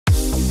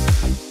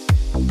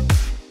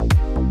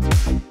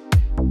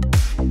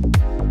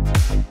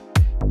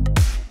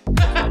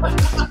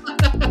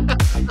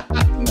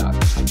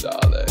Nuts,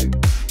 darling.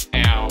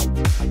 Ow.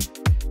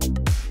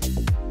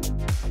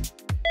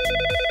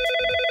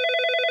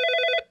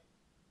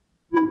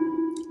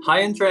 Hi,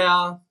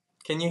 Andrea.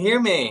 Can you hear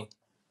me?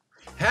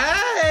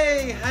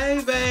 Hey,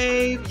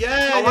 babe.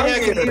 Yeah, How are I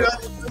can you? hear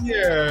you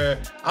here.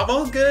 I'm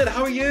all good.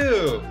 How are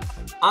you?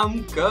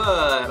 I'm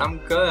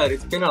good.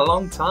 It's been a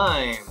long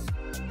time.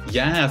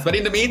 Yes, but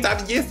in the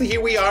meantime, yes,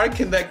 here we are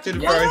connected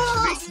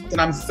virtually. And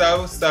I'm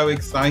so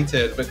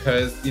excited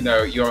because, you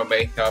know, your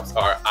makeups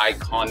are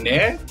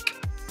iconic.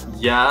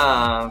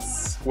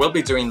 Yes. We'll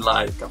be doing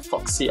like a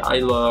foxy eye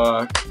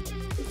look.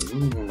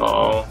 Ooh.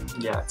 Oh,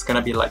 yeah. It's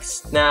gonna be like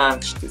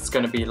snatched. It's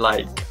gonna be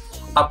like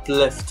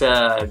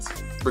uplifted.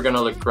 We're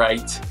gonna look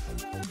great.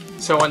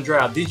 So,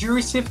 Andrea, did you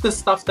receive the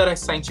stuff that I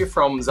sent you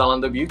from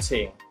Zalando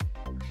Beauty?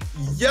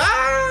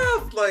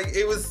 Yes! Like,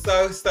 it was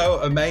so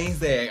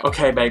amazing.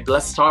 Okay, babe,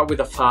 let's start with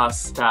the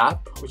first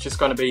step, which is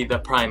gonna be the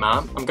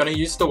primer. I'm gonna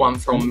use the one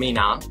from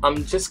Mina.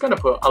 I'm just gonna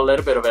put a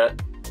little bit of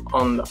it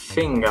on the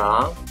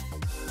finger.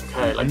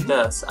 Okay, like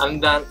this.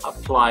 And then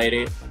apply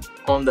it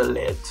on the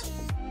lid.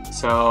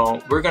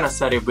 So we're gonna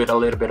set it with a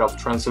little bit of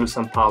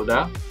translucent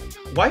powder.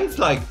 Why is,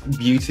 like,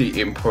 beauty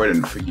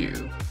important for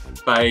you?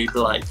 Babe,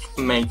 like,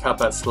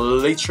 makeup has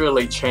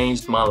literally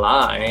changed my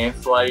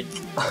life. Like,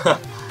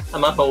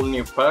 I'm a whole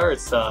new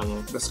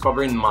person,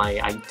 discovering my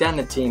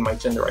identity, my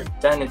gender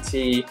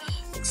identity,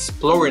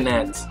 exploring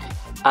it,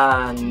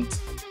 and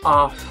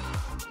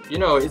you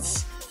know,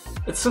 it's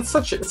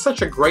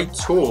such a great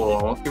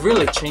tool. It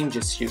really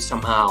changes you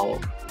somehow.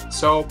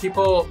 So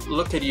people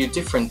look at you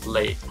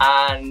differently,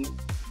 and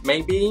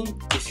maybe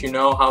if you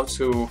know how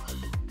to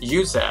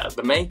use it,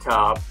 the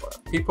makeup,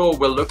 people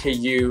will look at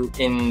you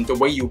in the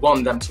way you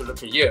want them to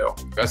look at you.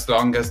 As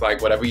long as,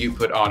 like, whatever you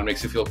put on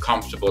makes you feel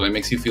comfortable and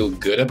makes you feel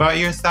good about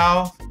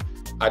yourself,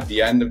 at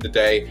the end of the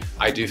day,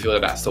 I do feel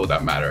that that's all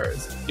that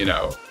matters, you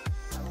know?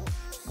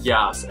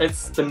 Yes,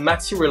 it's the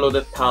Maxi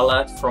Reloaded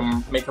palette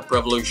from Makeup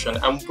Revolution,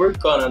 and we're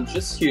gonna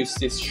just use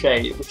this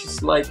shade, which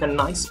is like a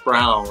nice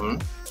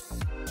brown.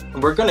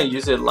 And we're gonna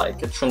use it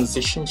like a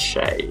transition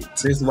shade.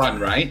 This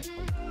one, right?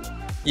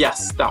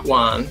 Yes, that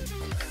one.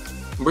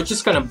 We're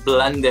just gonna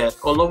blend it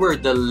all over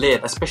the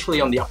lid,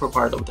 especially on the upper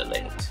part of the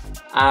lid.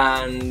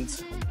 And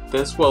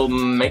this will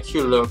make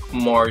you look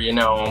more, you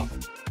know,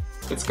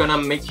 it's gonna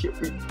make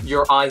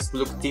your eyes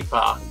look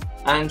deeper.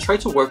 And try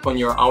to work on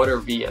your outer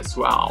V as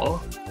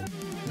well.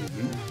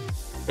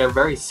 They're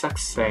very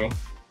sexy.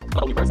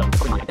 And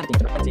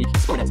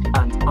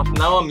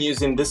now I'm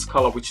using this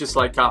color, which is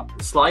like a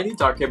slightly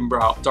darker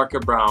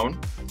brown.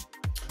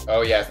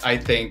 Oh yes, I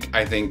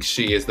think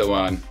she is the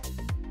one.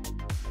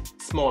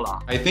 Smaller.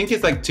 I think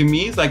it's like, to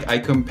me, it's like I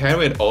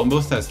compare it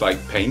almost as like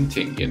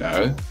painting, you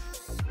know?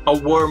 A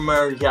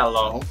warmer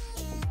yellow.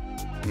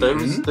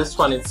 This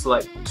one is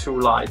like too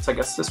light. I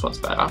guess this one's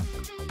better.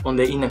 On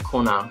the inner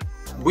corner.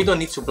 We don't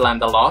need to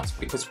blend a lot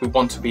because we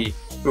want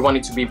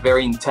it to be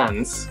very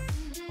intense.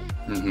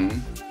 A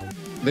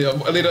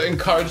little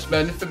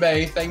encouragement for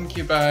me. Thank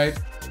you, babe.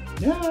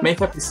 Yeah.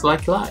 Makeup is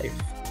like life.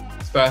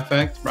 It's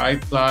perfect,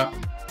 right? Flat.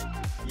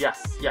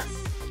 Yes.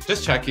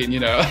 Just checking,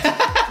 you know.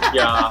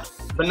 Yeah.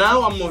 But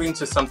now I'm moving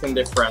to something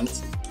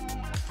different.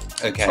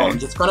 Okay. So I'm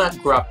just gonna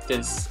grab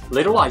this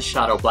little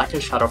eyeshadow, black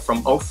eyeshadow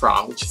from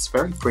Ofra, which is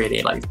very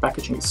pretty. Like, the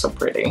packaging is so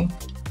pretty.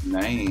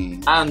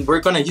 Nice. And we're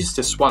gonna use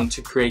this one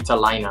to create a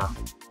liner,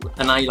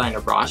 an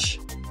eyeliner brush.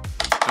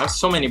 I have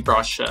so many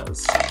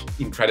brushes.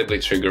 Incredibly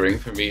triggering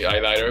for me,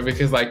 eyeliner,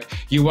 because like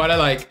you wanna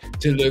like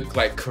to look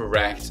like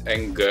correct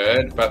and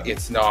good, but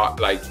it's not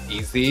like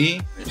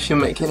easy. If you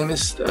make any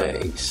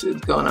mistakes,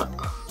 it's gonna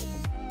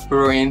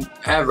ruin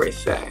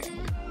everything.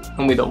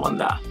 And we don't want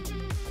that.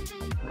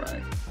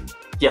 Right.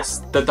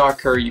 Yes, the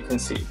darker you can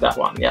see, that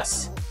one,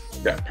 yes.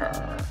 Yeah.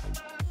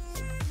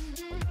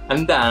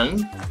 And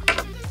then,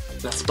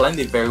 let's blend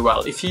it very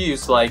well. If you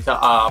use like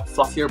a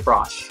fluffier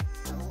brush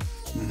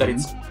that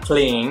it's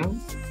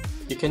clean,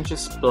 you can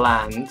just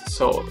blend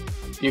so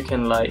you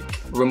can like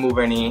remove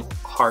any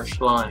harsh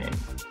line.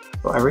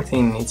 So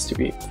everything needs to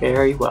be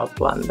very well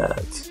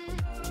blended.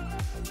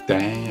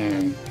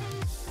 Dang.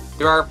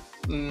 There are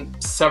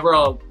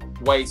several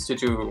ways to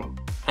do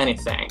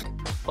anything,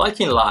 like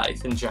in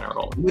life in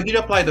general. When you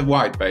apply the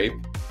white, babe?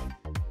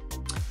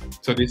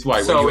 So this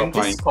white, so when you in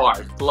apply... this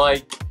part,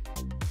 like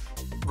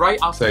right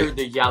after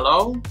the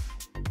yellow,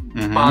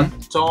 but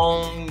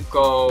don't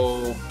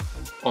go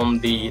on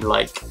the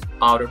like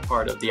outer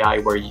part of the eye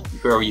where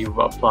you've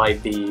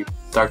applied the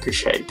darker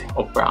shade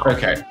of brown.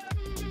 Okay.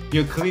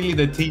 You're clearly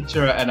the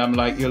teacher and I'm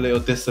like your little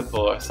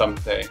disciple or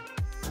something.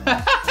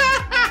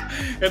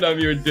 And I'm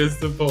your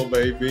disciple,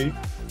 baby.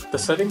 The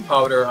setting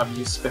powder I've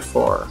used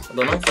before, I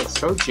don't know if I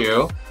showed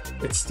you,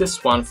 it's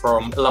this one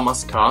from La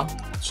Masca,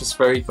 which is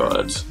very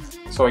good,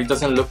 so it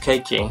doesn't look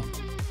cakey.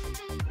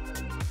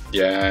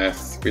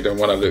 Yes, we don't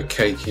want to look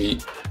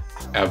cakey,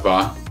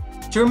 ever.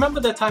 Do you remember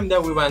the time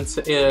that we went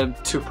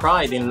to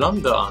Pride in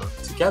London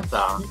to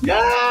together.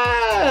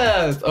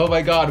 Yes! Oh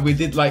my god, we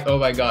did like, oh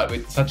my god,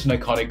 with such an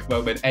iconic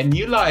moment. And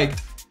you like,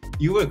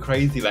 you were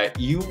crazy. Like,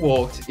 you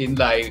walked in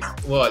like,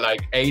 what,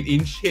 like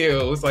 8-inch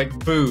heels, like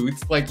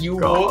boots. Like, you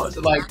walked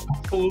like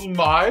full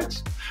march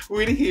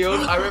with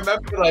heels. I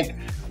remember like,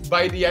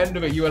 by the end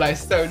of it, you were like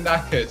so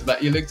knackered.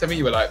 Like, you looked at me,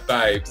 you were like,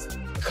 babes,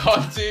 I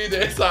can't do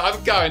this. Like,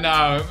 I'm going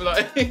home.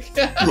 Like,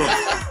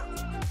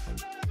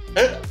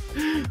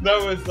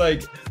 that was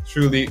like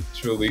truly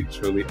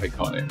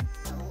iconic.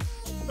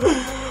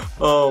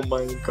 Oh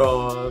my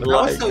god.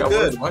 Like, so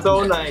good. I was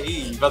so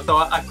naive. I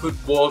thought I could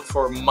walk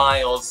for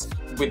miles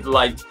with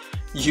like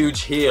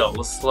huge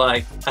heels,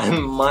 like,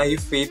 and my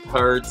feet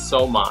hurt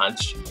so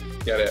much.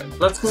 Get it.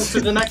 Let's move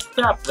to the next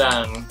step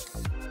then.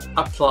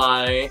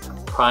 Apply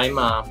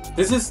primer.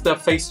 This is the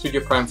Face Studio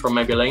Prime from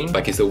Maybelline.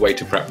 Like, it's a way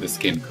to prep the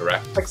skin,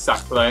 correct?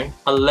 Exactly.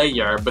 A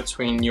layer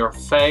between your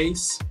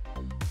face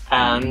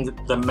and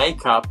the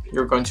makeup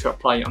you're going to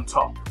apply on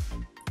top.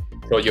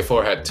 So your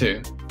forehead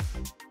too?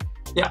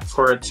 Yeah,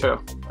 forehead too.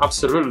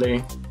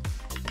 Absolutely.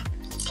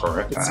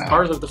 Correct. It's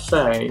part of the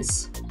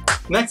face.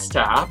 Next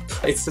step,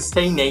 it's the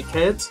Stay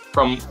Naked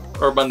from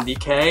Urban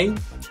Decay. And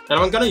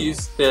I'm gonna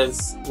use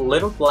this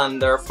little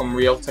blender from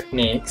Real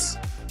Techniques.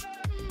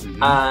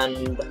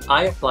 And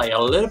I apply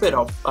a little bit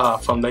of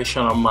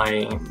foundation on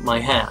my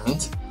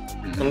hand.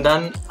 And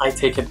then I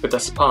take it with a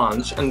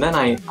sponge and then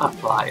I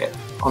apply it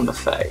on the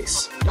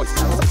face.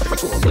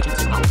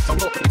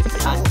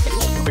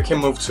 We can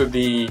move to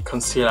the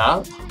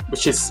concealer,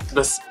 which is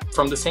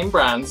from the same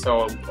brand,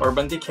 so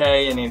Urban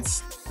Decay, and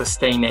it's the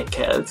Stay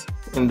Naked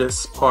in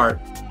this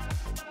part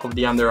of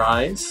the under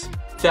eyes.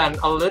 Then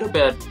a little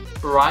bit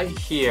right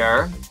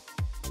here,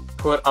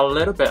 put a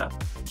little bit,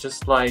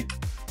 just like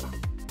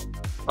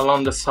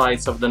along the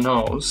sides of the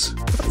nose.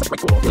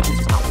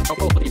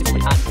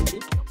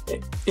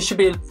 It should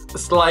be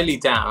slightly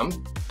damp,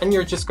 and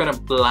you're just gonna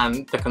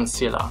blend the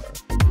concealer.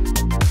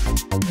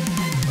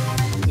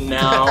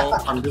 Now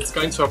I'm just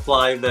going to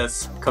apply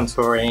this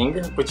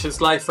contouring, which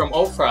is like from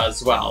Ofra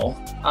as well.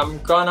 I'm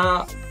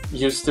gonna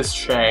use this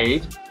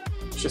shade,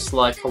 just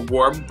like a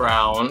warm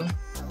brown.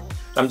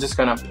 I'm just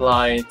gonna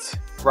apply it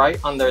right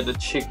under the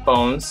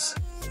cheekbones,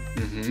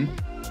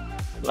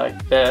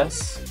 like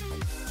this.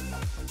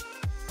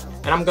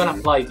 And I'm gonna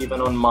apply it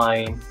even on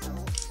my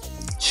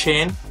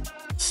chin.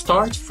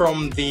 Start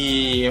from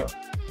the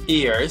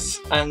ears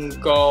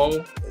and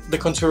go. The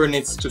contour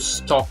needs to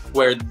stop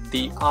where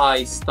the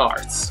eye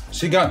starts.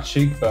 She got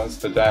cheekbones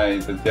for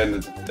days at the end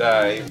of the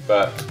day,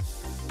 but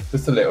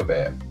just a little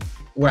bit.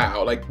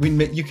 Wow, like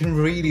you can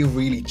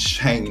really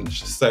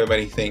change so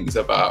many things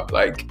about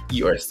like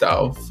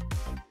yourself,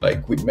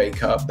 like with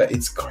makeup, that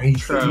it's crazy.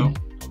 True.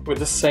 With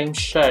the same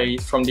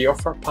shade from the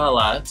Ofra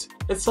palette,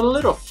 it's a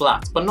little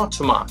flat, but not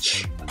too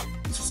much.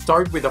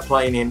 Start with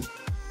applying it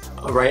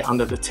right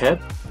under the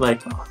tip,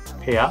 like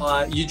here.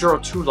 You draw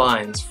 2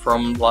 lines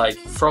from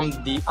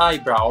the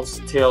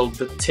eyebrows till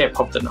the tip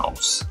of the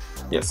nose.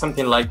 Yeah,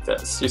 something like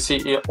this. You see,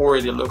 it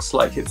already looks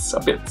like it's a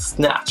bit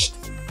snatched.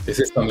 This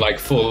is some like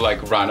full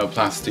like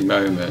rhinoplasty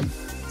moment.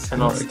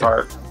 And I'll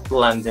start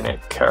blending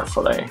it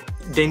carefully.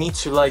 They need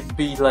to like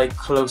be like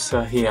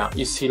closer here.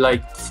 You see,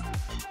 like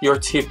your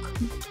tip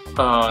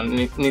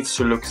needs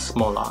to look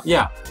smaller.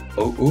 Yeah.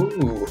 Oh,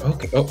 ooh,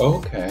 okay. Oh,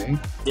 okay.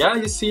 Yeah,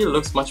 you see, it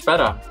looks much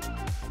better.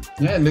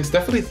 Yeah, it looks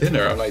definitely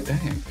thinner. I'm like,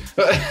 dang.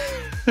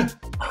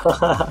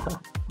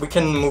 We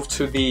can move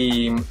to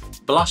the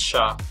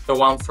blusher, the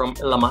one from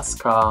La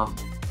Masca.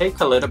 Take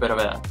a little bit of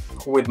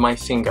it with my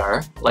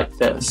finger, like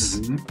this,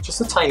 just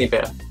a tiny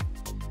bit,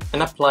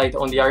 and apply it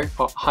on the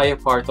higher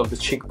part of the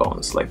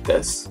cheekbones, like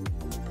this.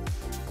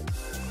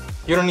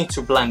 You don't need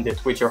to blend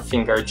it with your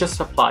finger, just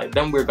apply it.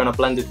 Then we're gonna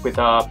blend it with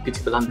a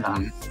beauty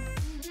blender.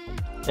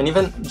 And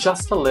even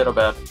just a little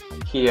bit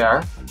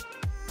here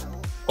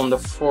on the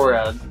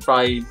forehead,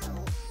 right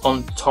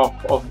on top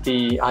of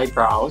the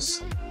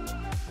eyebrows.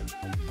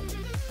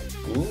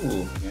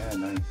 Ooh, yeah,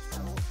 nice.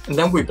 And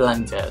then we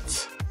blend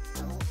it.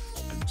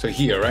 So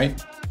here,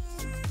 right?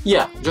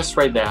 Yeah, just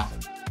right there.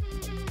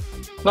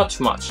 Not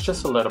too much,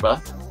 just a little bit.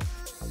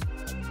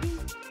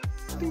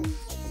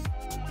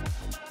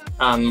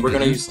 And we're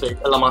gonna use the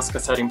La Masca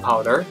setting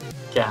powder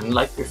again,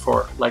 like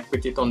before, like we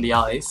did on the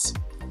eyes.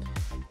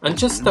 And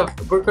just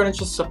we're gonna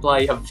just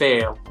apply a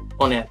veil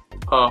on it,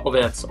 of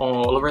it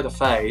all over the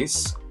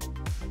face,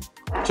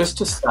 just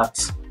to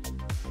set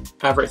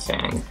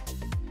everything.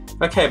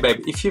 Okay,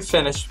 babe, if you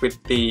finished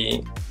with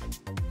the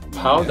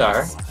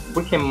powder,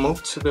 we can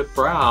move to the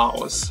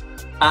brows.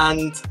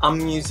 And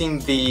I'm using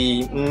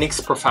the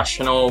NYX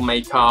Professional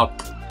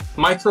Makeup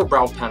Micro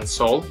Brow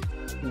Pencil.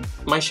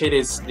 My shade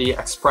is the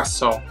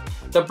Espresso.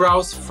 The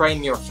brows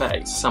frame your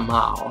face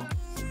somehow.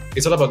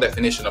 It's all about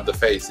definition of the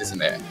face,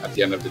 isn't it, at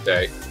the end of the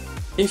day?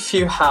 If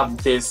you have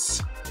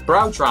this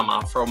Brow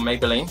Drama from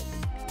Maybelline,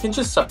 you can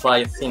just apply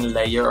a thin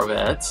layer of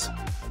it,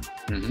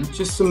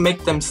 just to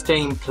make them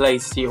stay in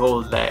place the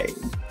whole day.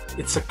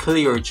 It's a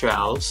clear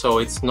gel, so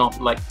it's not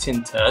like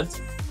tinted.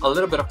 A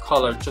little bit of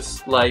color,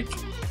 just like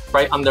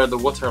right under the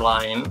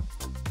waterline,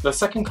 the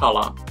second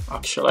color,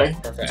 actually.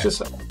 Okay. It's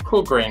just a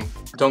cool green.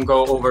 Don't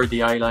go over the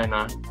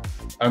eyeliner.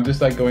 I'm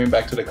just like going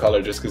back to the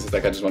color just because it's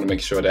like I just want to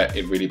make sure that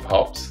it really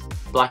pops.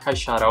 Black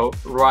eyeshadow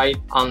right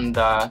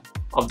under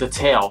of the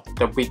tail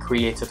that we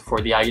created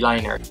for the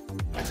eyeliner.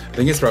 I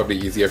think it's probably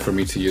easier for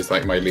me to use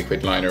like my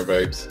liquid liner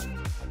vibes.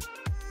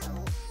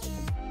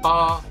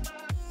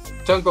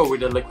 Don't go with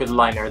the liquid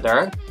liner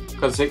there,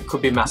 because it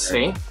could be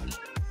messy.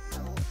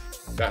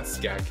 That's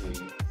skaggy.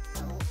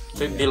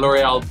 The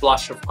L'Oreal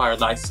Blush of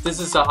Paradise. This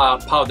is a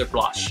powder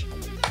blush.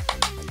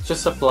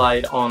 Just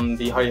applied on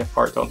the higher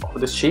part of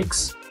the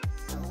cheeks.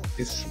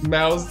 It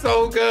smells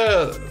so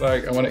good.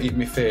 Like I want to eat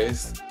my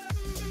face.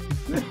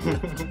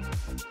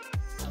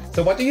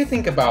 So what do you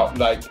think about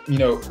like, you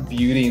know,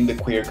 beauty in the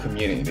queer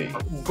community?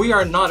 We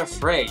are not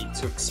afraid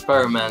to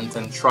experiment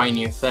and try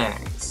new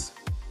things.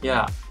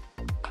 Yeah.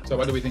 So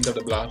what do we think of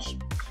the blush?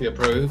 We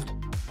approved?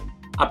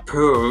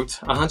 Approved,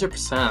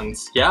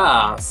 100%,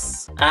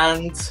 yes.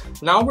 And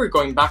now we're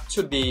going back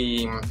to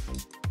the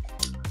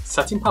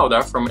setting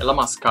powder from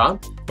Illamasqua,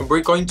 and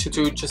we're going to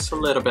do just a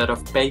little bit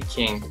of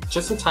baking,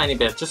 just a tiny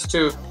bit, just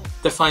to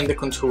define the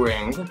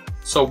contouring.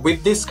 So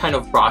with this kind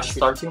of brush,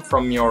 starting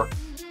from your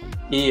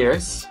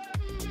ears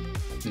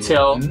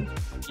till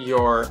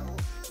your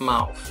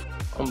mouth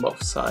on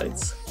both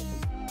sides.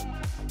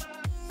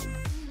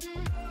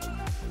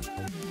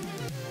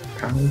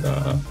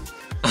 Powder.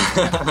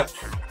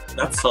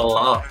 That's a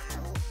lot.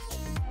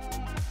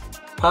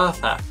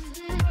 Perfect.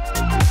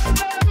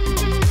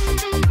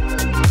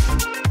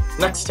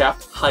 Next step,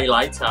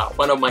 highlighter.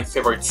 One of my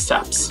favorite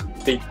steps.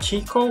 The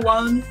Kiko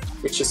one,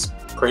 which is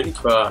pretty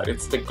good.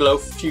 It's the Glow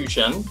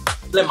Fusion.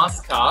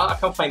 Illamasqua. I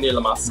can't find the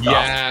Illamasqua.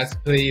 Yes,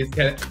 please.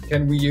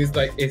 Can we use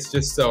like, it's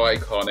just so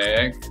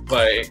iconic.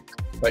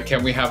 Like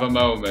can we have a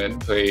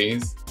moment,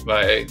 please?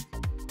 Like,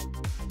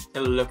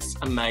 it looks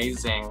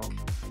amazing.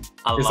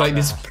 it's like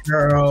this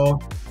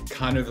pearl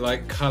kind of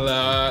like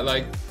color,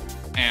 like,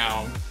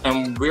 ow.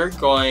 And we're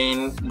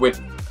going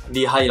with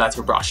the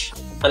highlighter brush.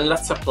 And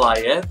let's apply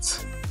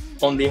it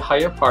on the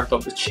higher part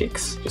of the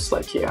cheeks, just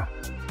like here.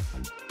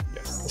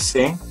 Yes.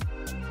 See?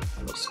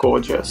 Looks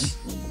gorgeous.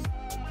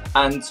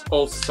 And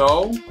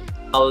also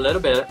a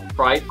little bit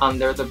right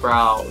under the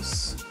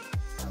brows.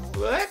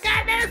 Look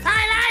at this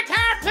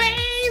highlighter,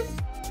 please!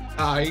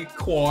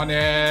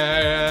 Iconic!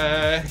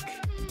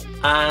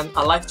 And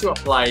I like to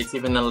apply it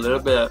even a little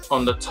bit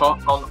on the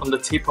top, on the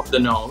tip of the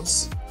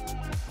nose.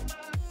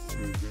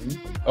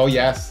 Oh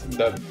yes,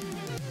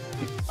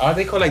 are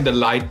they called like the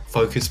light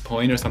focus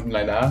point or something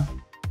like that?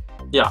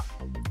 Yeah.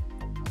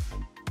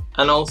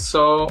 And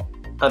also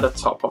at the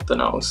top of the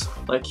nose,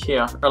 like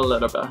here, a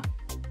little bit.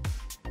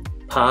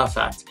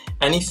 Perfect.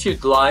 And if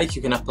you'd like,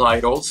 you can apply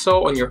it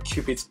also on your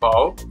Cupid's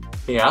bow.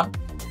 Yeah.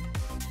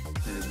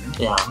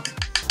 Yeah.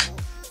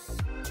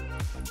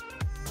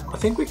 I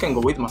think we can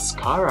go with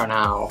mascara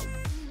now.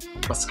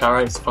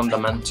 Mascara is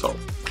fundamental.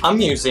 I'm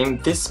using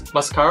this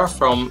mascara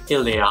from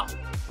Ilia.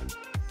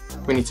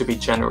 We need to be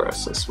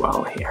generous as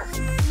well here.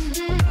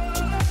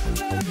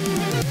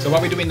 So what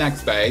are we doing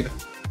next, babe?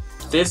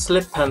 This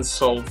lip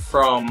pencil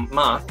from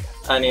MAC,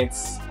 and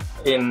it's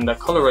in the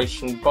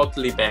coloration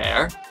Bodily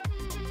Bear.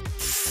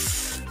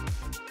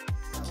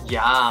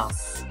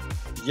 Yes.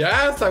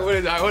 Yes, I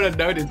would have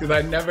noticed because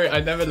I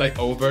never like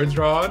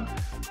overdrawn.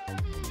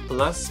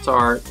 Let's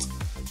start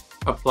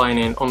applying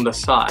it on the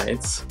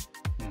sides.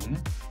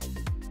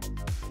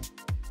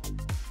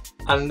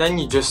 And then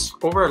you just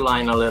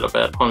overline a little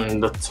bit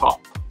on the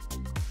top,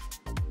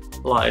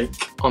 like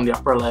on the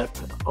upper lip,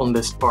 on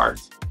this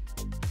part.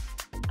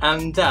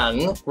 And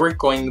then we're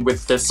going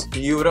with this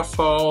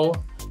beautiful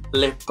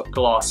lip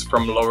gloss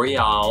from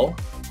L'Oreal.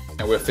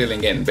 And we're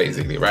filling in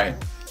basically, right?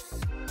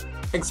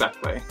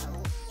 Exactly.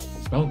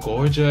 Smell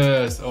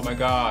gorgeous. Oh my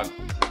god.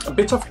 A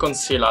bit of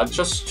concealer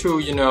just to,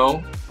 you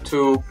know,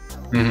 to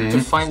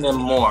define them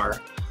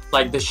more,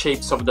 like the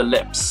shapes of the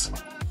lips.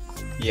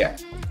 Yeah.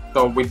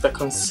 So with the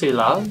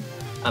concealer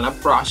and a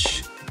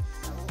brush,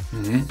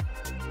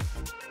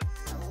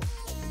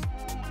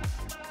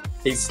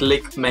 a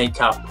Slick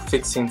Makeup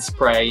Fixing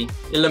Spray,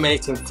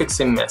 Illuminating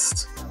Fixing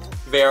Mist.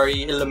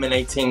 Very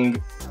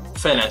illuminating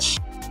finish.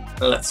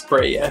 Let's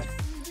spray it.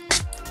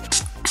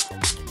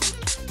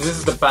 This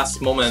is the best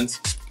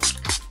moment.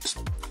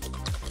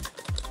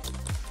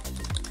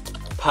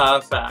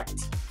 Perfect.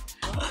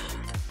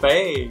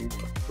 Babe,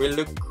 we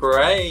look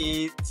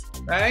great.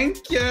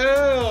 Thank you.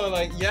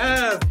 Like,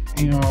 yes.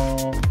 Ew.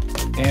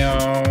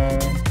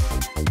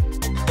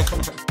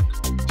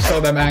 Show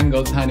them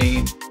angles,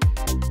 honey.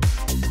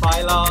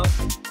 Bye, love.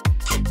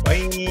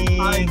 Bye.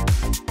 Bye.